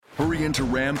Hurry into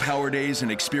Ram Power Days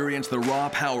and experience the raw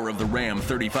power of the Ram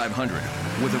 3500.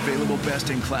 With available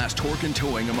best-in-class torque and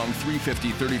towing among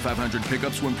 350 3500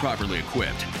 pickups when properly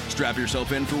equipped. Strap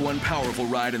yourself in for one powerful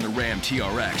ride in the Ram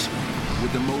TRX.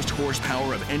 With the most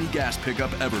horsepower of any gas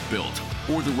pickup ever built.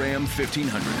 Or the Ram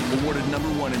 1500, awarded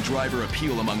 #1 in driver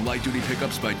appeal among light-duty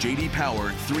pickups by J.D.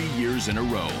 Power 3 years in a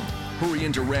row. Hurry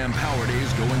into Ram Power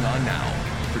Days going on now.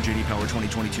 For J.D. Power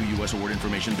 2022 U.S. award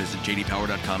information, visit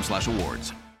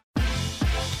jdpower.com/awards.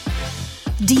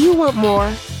 Do you want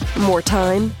more? More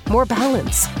time, more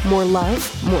balance, more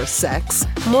love, more sex,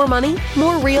 more money,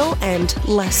 more real, and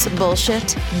less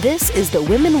bullshit? This is the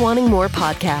Women Wanting More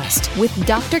podcast with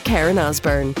Dr. Karen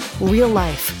Osborne. Real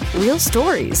life, real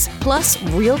stories, plus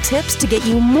real tips to get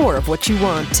you more of what you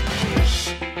want.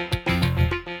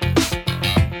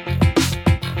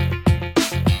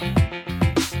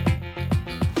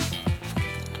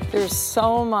 There's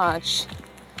so much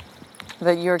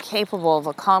that you're capable of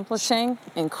accomplishing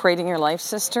and creating your life,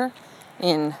 sister,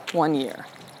 in 1 year.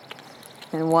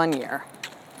 In 1 year.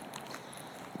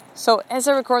 So as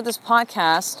I record this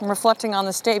podcast, I'm reflecting on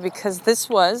this day because this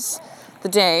was the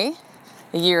day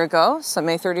a year ago, so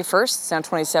May 31st, it's now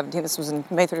 2017, this was in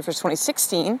May 31st,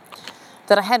 2016,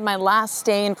 that I had my last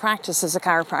day in practice as a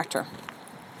chiropractor.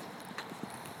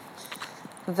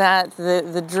 That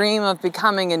the dream of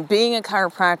becoming and being a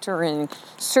chiropractor and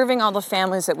serving all the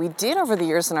families that we did over the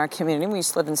years in our community, we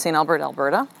used to live in St. Albert,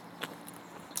 Alberta,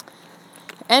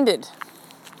 ended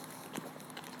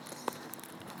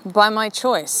by my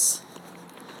choice,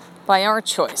 by our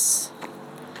choice,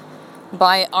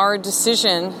 by our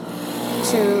decision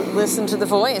to listen to the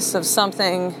voice of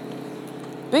something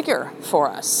bigger for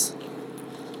us.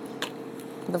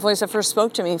 The voice that first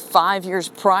spoke to me 5 years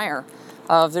prior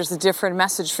of there's a different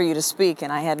message for you to speak,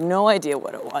 and I had no idea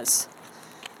what it was.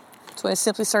 So I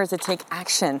simply started to take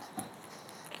action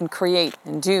and create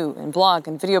and do and blog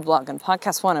and video blog and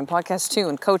podcast 1 and podcast 2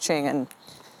 and coaching, and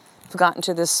I've gotten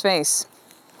to this space.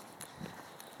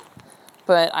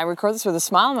 But I record this with a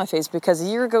smile on my face because a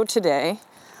year ago today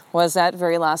was that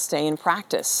very last day in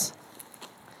practice.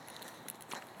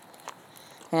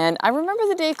 And I remember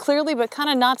the day clearly, but kind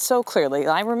of not so clearly.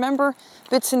 I remember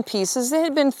bits and pieces. It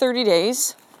had been 30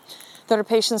 days that our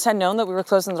patients had known that we were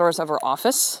closing the doors of our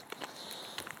office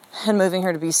and moving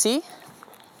here to BC.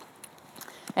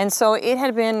 And so it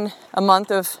had been a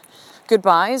month of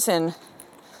goodbyes and,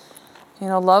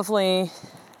 lovely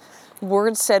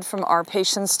words said from our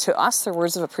patients to us, their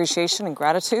words of appreciation and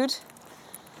gratitude.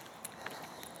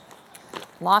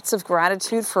 Lots of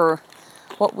gratitude for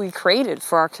what we created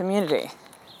for our community.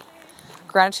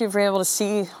 Gratitude for being able to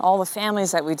see all the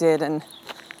families that we did and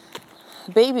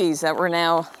babies that were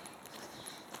now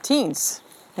teens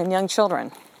and young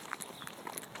children.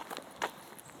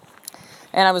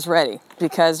 And I was ready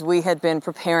because we had been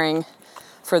preparing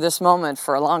for this moment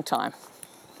for a long time.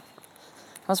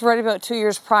 I was ready about 2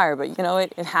 years prior, but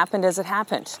it happened as it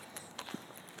happened.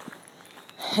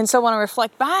 And so when I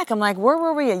reflect back, I'm like, where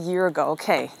were we a year ago?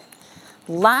 Okay,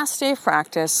 last day of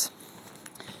practice,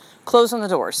 closing the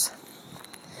doors.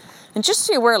 And just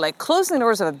so you're aware, closing the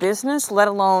doors of a business, let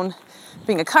alone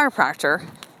being a chiropractor,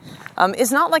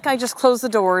 is not like I just closed the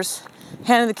doors,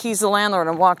 handed the keys to the landlord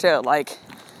and walked out.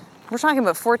 We're talking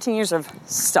about 14 years of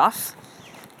stuff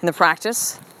in the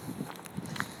practice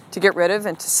to get rid of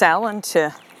and to sell and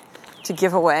to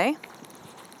give away.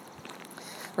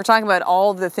 We're talking about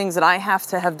all the things that I have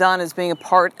to have done as being a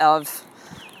part of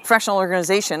a professional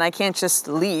organization. I can't just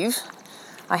leave.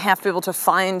 I have to be able to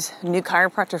find a new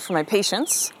chiropractor for my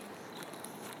patients.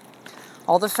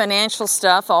 All the financial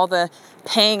stuff, all the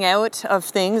paying out of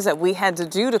things that we had to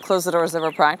do to close the doors of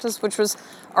our practice, which was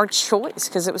our choice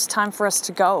because it was time for us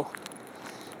to go.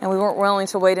 And we weren't willing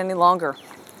to wait any longer.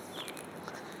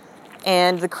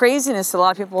 And the craziness a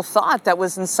lot of people thought that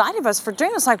was inside of us for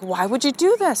doing this, why would you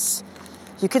do this?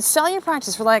 You could sell your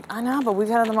practice for I know, but we've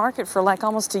had it on the market for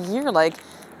almost a year.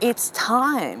 It's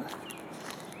time.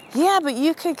 Yeah, but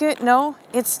you could no,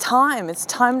 it's time. It's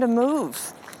time to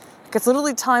move. It's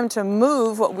literally time to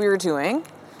move what we were doing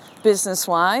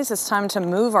business-wise. It's time to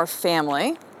move our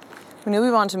family. We knew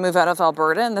we wanted to move out of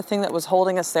Alberta, and the thing that was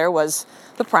holding us there was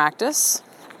the practice.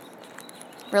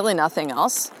 Really nothing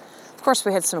else. Of course,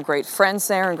 we had some great friends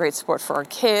there and great support for our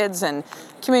kids and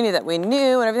community that we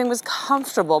knew, and everything was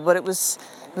comfortable, but it was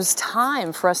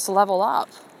time for us to level up.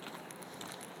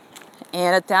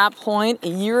 And at that point, a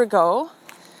year ago,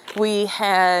 we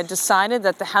had decided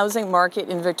that the housing market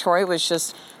in Victoria was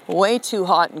just way too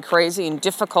hot and crazy and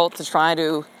difficult to try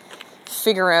to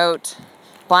figure out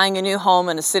buying a new home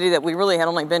in a city that we really had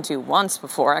only been to once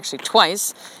before, actually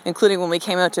twice, including when we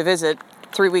came out to visit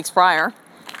 3 weeks prior.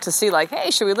 to see like,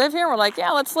 hey, should we live here? We're like,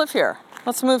 yeah, let's live here.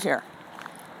 Let's move here.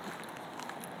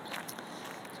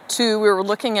 2, we were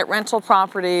looking at rental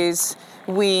properties.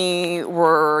 We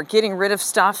were getting rid of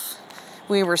stuff.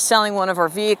 We were selling one of our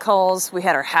vehicles. We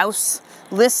had our house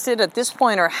listed. At this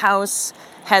point, our house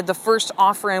had the first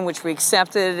offer in, which we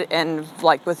accepted, and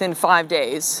like within 5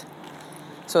 days.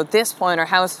 So at this point, our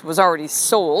house was already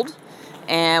sold,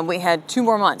 and we had 2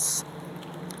 more months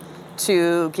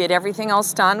to get everything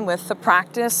else done with the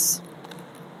practice,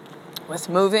 with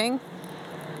moving.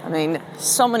 I mean,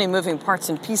 so many moving parts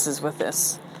and pieces with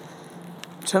this.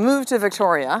 To move to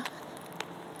Victoria,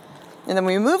 and then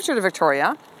we moved here to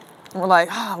Victoria, and we're like,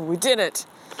 oh, we did it.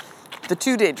 The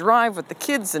 2-day drive with the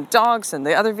kids and dogs and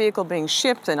the other vehicle being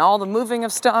shipped and all the moving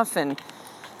of stuff and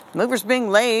movers being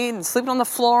laid and sleeping on the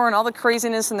floor and all the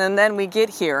craziness. And then we get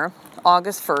here,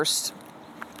 August 1st,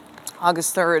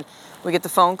 August 3rd, we get the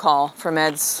phone call from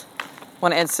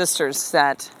one of Ed's sisters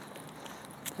that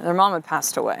their mom had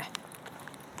passed away.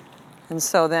 And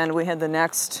so then we had the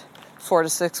next 4 to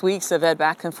 6 weeks of Ed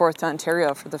back and forth to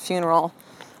Ontario for the funeral,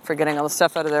 for getting all the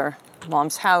stuff out of their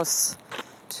mom's house,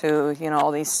 to,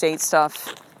 all the estate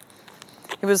stuff.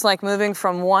 It was like moving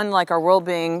from our world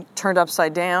being turned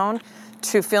upside down,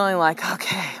 to feeling like,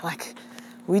 okay, like,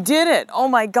 we did it. Oh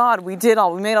my God, we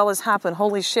made all this happen.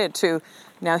 Holy shit. To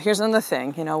now here's another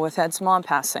thing, with Ed's mom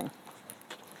passing.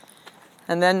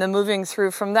 And then the moving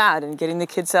through from that and getting the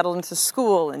kids settled into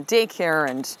school and daycare,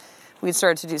 and we'd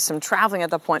started to do some traveling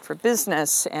at that point for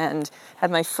business, and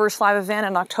had my first live event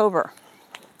in October.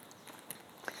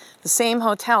 The same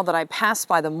hotel that I passed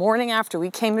by the morning after we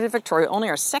came into Victoria, only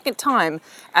our second time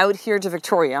out here to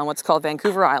Victoria on what's called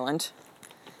Vancouver Island.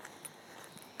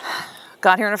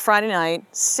 Got here on a Friday night,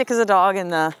 sick as a dog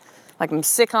I'm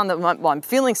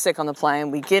feeling sick on the plane.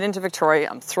 We get into Victoria,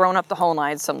 I'm throwing up the whole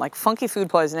night, some like funky food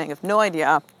poisoning, I have no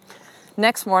idea.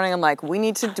 Next morning, I'm like, we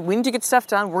need to get stuff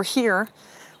done. We're here.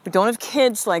 We don't have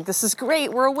kids. Like, this is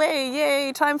great. We're away.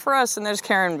 Yay, time for us. And there's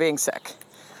Karen being sick.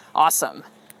 Awesome.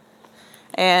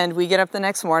 And we get up the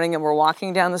next morning and we're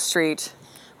walking down the street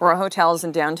where our hotel is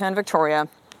in downtown Victoria.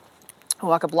 I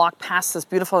walk a block past this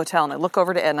beautiful hotel and I look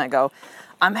over to Ed and I go,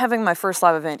 I'm having my first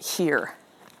live event here.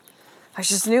 I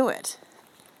just knew it.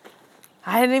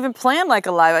 I hadn't even planned like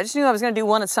a live. I just knew I was going to do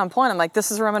one at some point. I'm like, this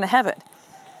is where I'm going to have it.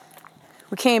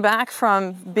 We came back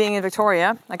from being in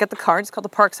Victoria. I got the card. It's called the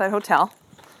Parkside Hotel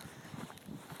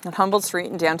on Humboldt Street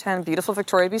in downtown beautiful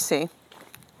Victoria, BC.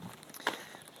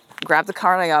 Grabbed the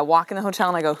card. I walk in the hotel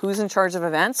and I go, who's in charge of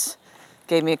events?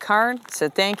 Gave me a card,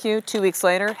 said thank you. 2 weeks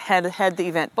later, had the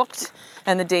event booked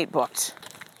and the date booked.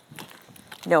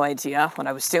 No idea what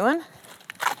I was doing.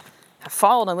 I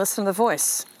followed and listened to the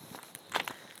voice.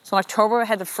 So in October, I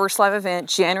had the first live event.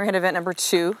 January, I had event number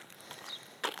 2.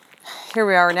 Here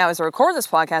we are now as I record this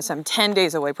podcast. I'm 10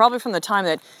 days away. Probably from the time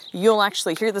that you'll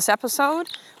actually hear this episode,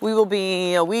 we will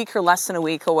be a week or less than a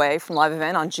week away from live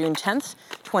event on June 10th,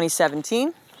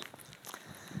 2017.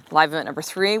 Live event number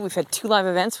 3. We've had 2 live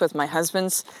events with my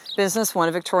husband's business, one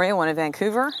in Victoria, one in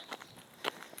Vancouver.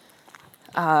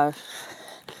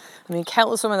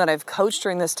 Countless women that I've coached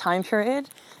during this time period,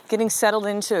 getting settled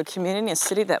into a community, a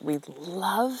city that we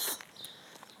love.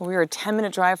 We were a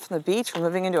 10-minute drive from the beach. We're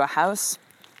moving into a house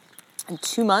in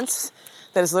 2 months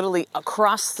that is literally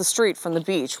across the street from the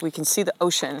beach. We can see the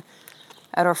ocean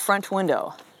at our front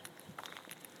window.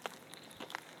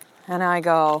 And I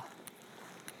go,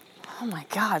 oh my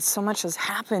God, so much has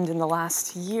happened in the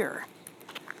last year.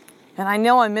 And I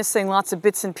know I'm missing lots of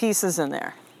bits and pieces in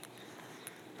there.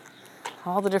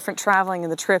 All the different traveling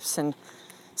and the trips and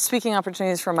speaking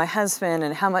opportunities for my husband,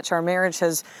 and how much our marriage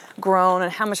has grown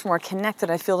and how much more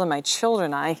connected I feel to my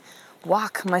children. I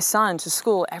walk my son to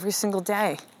school every single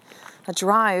day. I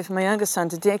drive my youngest son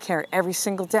to daycare every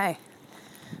single day.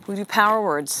 We do power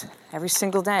words every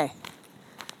single day.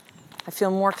 I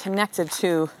feel more connected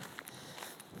to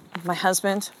my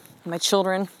husband, my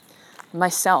children,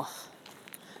 myself.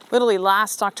 Literally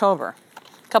last October,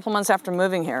 a couple months after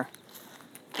moving here,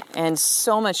 and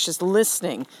so much just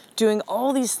listening, doing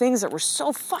all these things that were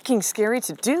so fucking scary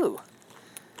to do.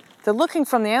 That looking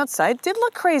from the outside did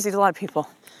look crazy to a lot of people.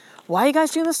 Why are you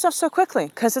guys doing this stuff so quickly?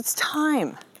 Because it's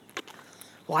time.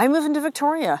 Why moving to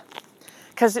Victoria?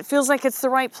 Because it feels like it's the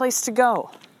right place to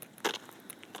go.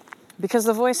 Because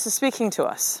the voice is speaking to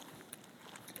us.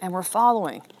 And we're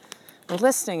following. We're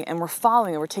listening and we're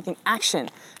following and we're taking action.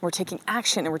 We're taking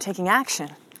action and we're taking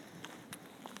action.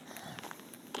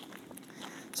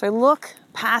 So I look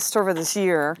past over this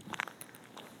year.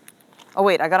 Oh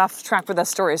wait, I got off track with that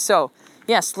story. So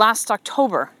yes, last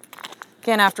October,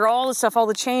 again, after all the stuff, all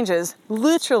the changes,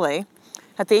 literally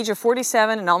at the age of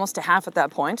 47 and almost a half at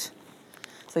that point,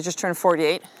 So I just turned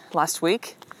 48 last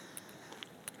week.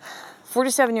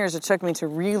 47 years it took me to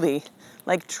really,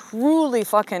 like truly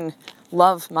fucking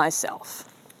love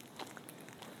myself.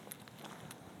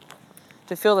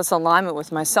 To feel this alignment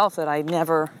with myself that I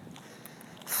never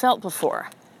felt before.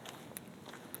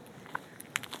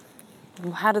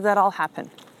 How did that all happen?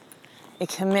 A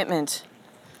commitment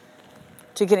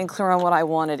to getting clear on what I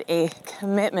wanted, a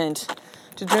commitment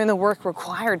to doing the work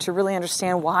required to really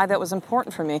understand why that was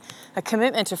important for me, a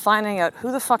commitment to finding out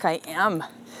who the fuck I am.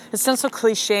 It sounds so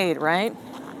cliched, right?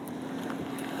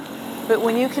 But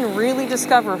when you can really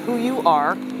discover who you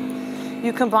are,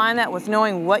 you combine that with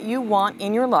knowing what you want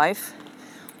in your life,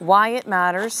 why it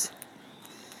matters,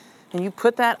 and you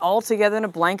put that all together in a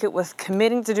blanket with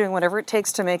committing to doing whatever it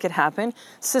takes to make it happen.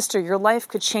 Sister, your life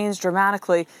could change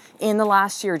dramatically in the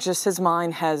last year, just as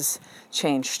mine has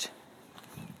changed.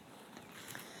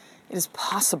 It is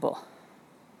possible.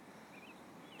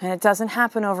 And it doesn't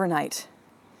happen overnight.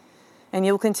 And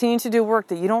you'll continue to do work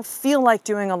that you don't feel like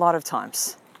doing a lot of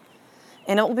times.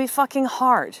 And it will be fucking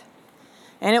hard.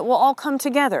 And it will all come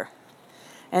together.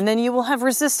 And then you will have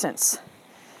resistance.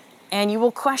 And you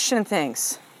will question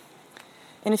things.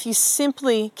 And if you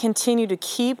simply continue to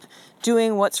keep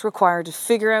doing what's required to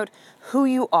figure out who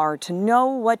you are, to know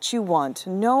what you want, to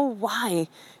know why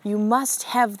you must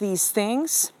have these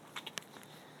things,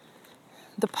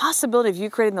 the possibility of you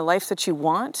creating the life that you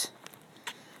want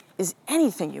is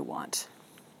anything you want.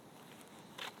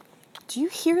 Do you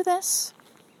hear this?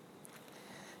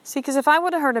 See, because if I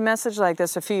would have heard a message like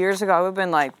this a few years ago, I would have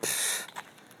been like,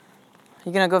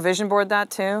 you gonna go vision board that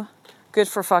too? Good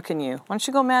for fucking you. Why don't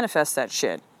you go manifest that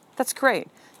shit? That's great.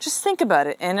 Just think about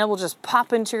it and it will just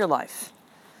pop into your life.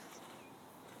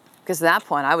 Because at that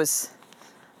point I was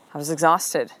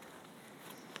exhausted.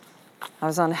 I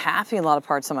was unhappy in a lot of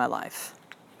parts of my life.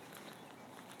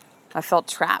 I felt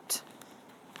trapped.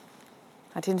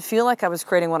 I didn't feel like I was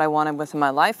creating what I wanted within my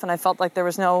life, and I felt like there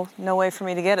was no way for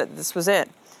me to get it. This was it.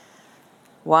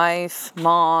 Wife,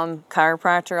 mom,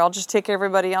 chiropractor, I'll just take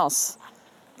everybody else.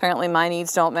 Apparently my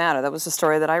needs don't matter. That was the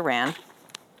story that I ran.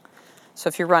 So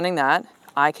if you're running that,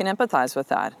 I can empathize with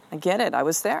that. I get it. I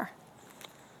was there.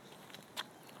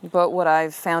 But what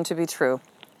I've found to be true,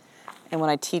 and when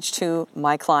I teach to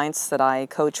my clients that I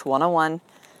coach one-on-one,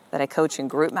 that I coach in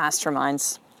group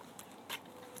masterminds,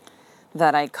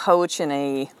 that I coach in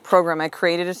a program I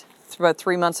created about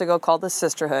 3 months ago called the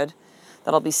Sisterhood,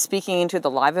 that I'll be speaking into the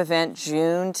live event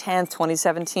June 10th,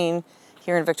 2017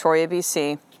 here in Victoria,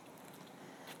 BC,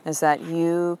 is that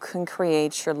you can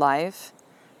create your life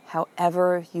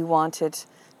however you want it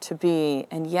to be.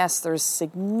 And yes, there's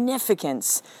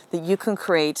significance that you can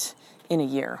create in a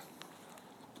year.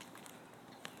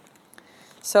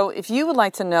 So if you would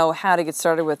like to know how to get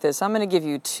started with this, I'm going to give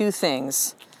you 2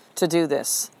 things to do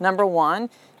this. Number 1,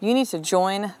 you need to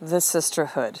join the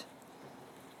Sisterhood.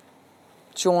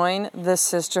 Join the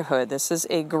Sisterhood. This is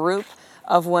a group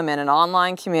of women, an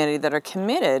online community that are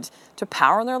committed to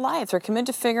power their life. They're committed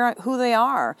to figure out who they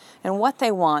are and what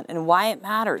they want and why it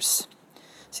matters.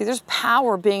 See, there's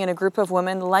power being in a group of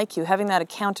women like you, having that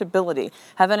accountability,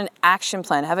 having an action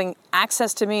plan, having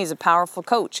access to me as a powerful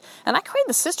coach. And I created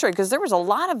the Sisterhood because there was a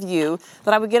lot of you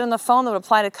that I would get on the phone that would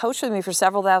apply to coach with me for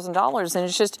several $1,000s, and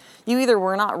it's just you either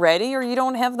were not ready or you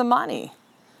don't have the money.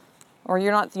 Or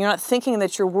you're not thinking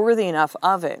that you're worthy enough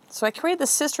of it. So I created the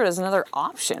Sisterhood as another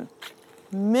option.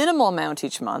 Minimal amount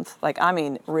each month,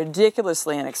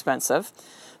 ridiculously inexpensive.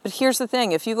 But here's the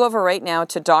thing, if you go over right now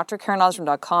to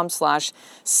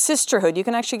drkarenosram.com/sisterhood, you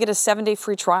can actually get a 7-day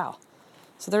free trial.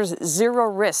 So there's 0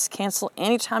 risk, cancel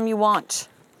anytime you want.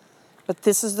 But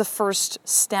this is the first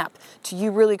step to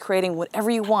you really creating whatever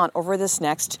you want over this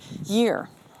next year.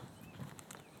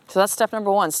 So that's step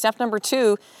number 1. Step number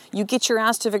 2, you get your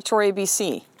ass to Victoria,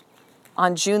 BC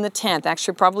on June the 10th,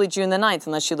 actually probably June the 9th,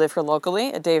 unless you live here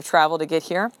locally, a day of travel to get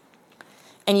here.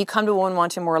 And you come to Women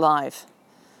Wanting More Live.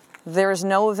 There is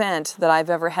no event that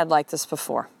I've ever had like this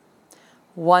before.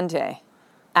 1 day,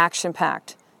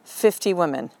 action-packed, 50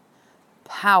 women,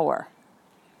 power.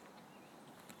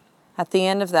 At the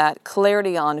end of that,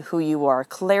 clarity on who you are,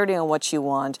 clarity on what you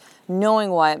want, knowing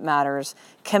why it matters,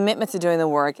 commitment to doing the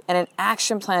work, and an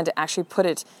action plan to actually put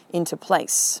it into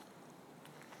place.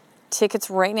 Tickets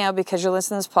right now, because you're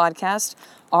listening to this podcast,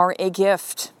 are a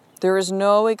gift. There is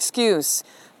no excuse.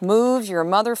 Move your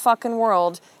motherfucking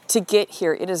world to get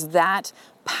here. It is that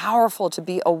powerful to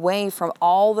be away from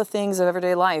all the things of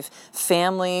everyday life.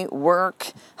 Family,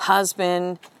 work,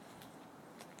 husband.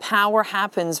 Power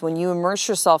happens when you immerse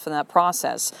yourself in that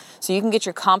process. So you can get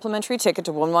your complimentary ticket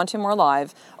to Women Wanting More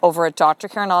Live over at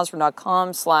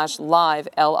drkarenosram.com/live,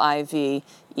 LIVE.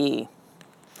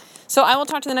 So I will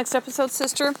talk to you in the next episode,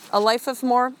 sister. A life of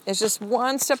more is just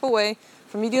one step away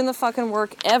from you doing the fucking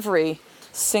work every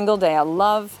single day. I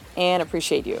love and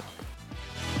appreciate you.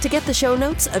 To get the show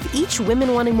notes of each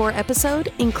Women Wanting More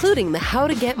episode, including the How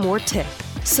to Get More tip,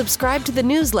 subscribe to the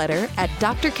newsletter at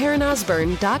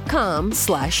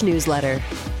drkarenosburn.com/newsletter.